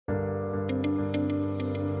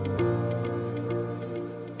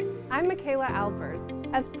Michaela Alpers.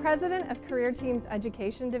 As president of Career Team's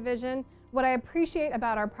Education Division, what I appreciate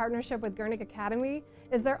about our partnership with Gurnick Academy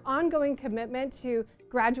is their ongoing commitment to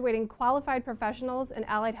graduating qualified professionals in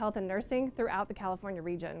allied health and nursing throughout the California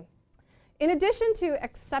region. In addition to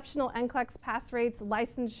exceptional NCLEX pass rates,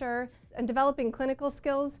 licensure, and developing clinical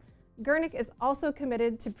skills, Gurnick is also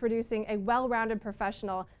committed to producing a well-rounded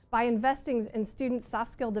professional by investing in student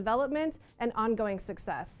soft skill development and ongoing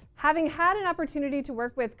success. Having had an opportunity to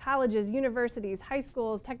work with colleges, universities, high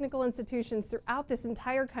schools, technical institutions throughout this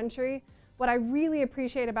entire country, what I really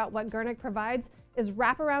appreciate about what Gurnick provides is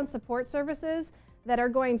wraparound support services that are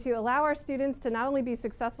going to allow our students to not only be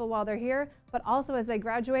successful while they're here, but also as they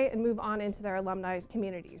graduate and move on into their alumni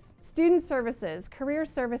communities. Student services, career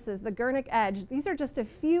services, the Gurnick Edge, these are just a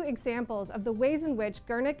few examples of the ways in which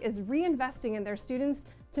Gurnick is reinvesting in their students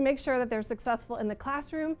to make sure that they're successful in the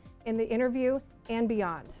classroom, in the interview, and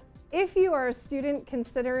beyond. If you are a student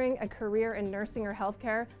considering a career in nursing or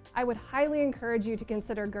healthcare, I would highly encourage you to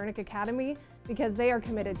consider Gurnick Academy because they are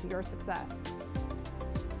committed to your success.